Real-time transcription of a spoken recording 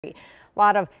A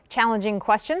lot of challenging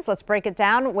questions. Let's break it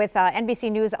down with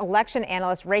NBC News election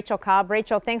analyst Rachael Cobb.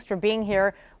 Rachel, thanks for being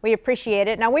here. We appreciate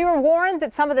it. Now, we were warned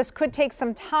that some of this could take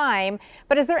some time,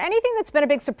 but is there anything that's been a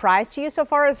big surprise to you so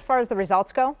far as the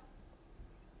results go?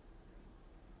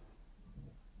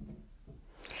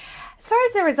 As far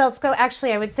as the results go,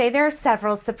 actually, I would say there are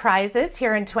several surprises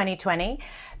here in 2020.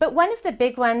 But one of the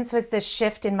big ones was the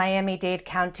shift in Miami-Dade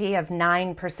County of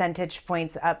 9 percentage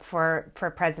points up for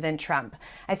President Trump.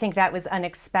 I think that was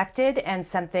unexpected and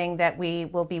something that we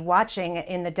will be watching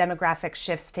in the demographic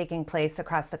shifts taking place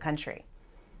across the country.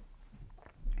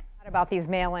 About these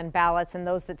mail-in ballots and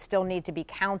those that still need to be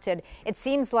counted. It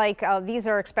seems like these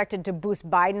are expected to boost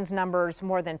Biden's numbers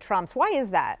more than Trump's. Why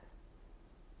is that?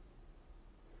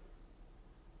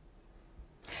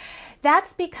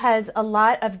 That's because a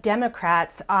lot of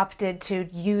Democrats opted to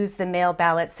use the mail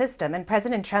ballot system, and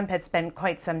President Trump had spent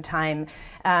quite some time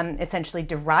essentially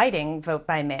deriding vote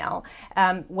by mail,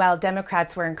 while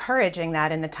Democrats were encouraging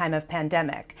that in the time of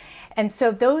pandemic. And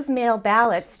so those mail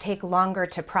ballots take longer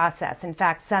to process. In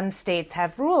fact, some states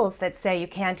have rules that say you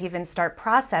can't even start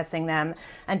processing them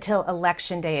until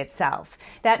Election Day itself.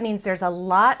 That means there's a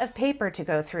lot of paper to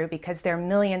go through because there are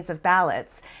millions of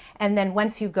ballots. And then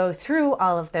once you go through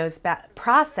all of those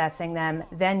processing them,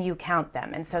 then you count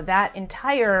them. And so that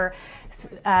entire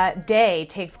day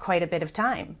takes quite a bit of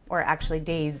time, or actually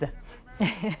days.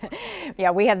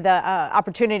 Yeah, we had the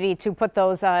opportunity to put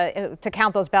those to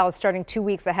count those ballots starting 2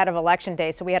 weeks ahead of Election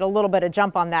Day. So we had a little bit of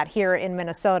jump on that here in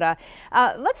Minnesota.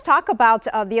 Let's talk about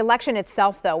the election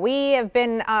itself, though. We have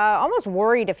been almost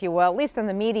worried, if you will, at least in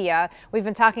the media. We've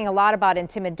been talking a lot about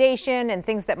intimidation and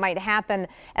things that might happen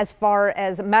as far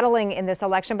as meddling in this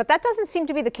election. But that doesn't seem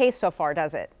to be the case so far,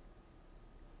 does it?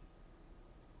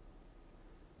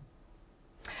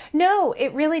 No,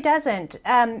 it really doesn't.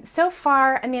 So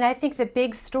far, I mean, I think the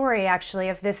big story actually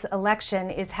of this election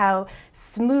is how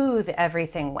smooth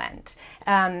everything went.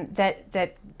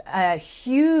 That a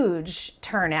huge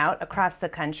turnout across the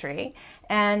country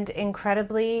and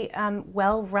incredibly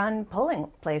well-run polling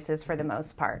places for the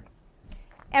most part.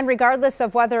 And regardless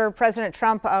of whether President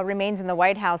Trump remains in the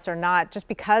White House or not, just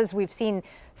because we've seen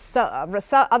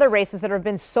other races that have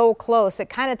been so close, it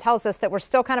kind of tells us that we're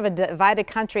still kind of a divided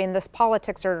country, and this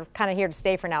politics are kind of here to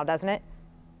stay for now, doesn't it?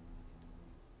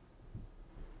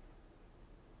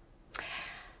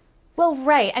 Well,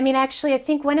 right. I mean, actually, I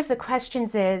think one of the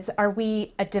questions is, are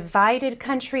we a divided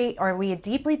country? Or are we a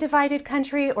deeply divided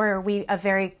country? Or are we a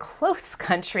very close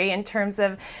country in terms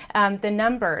of the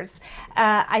numbers?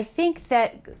 I think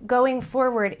that going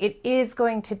forward, it is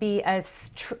going to be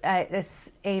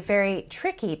a very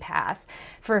tricky path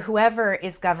for whoever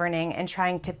is governing and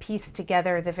trying to piece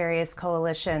together the various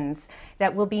coalitions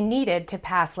that will be needed to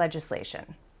pass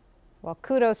legislation. Well,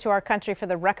 kudos to our country for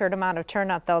the record amount of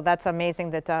turnout, though. That's amazing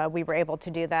that we were able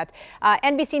to do that.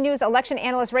 NBC News election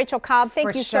analyst Rachael Cobb,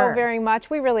 thank you so very much.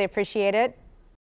 We really appreciate it.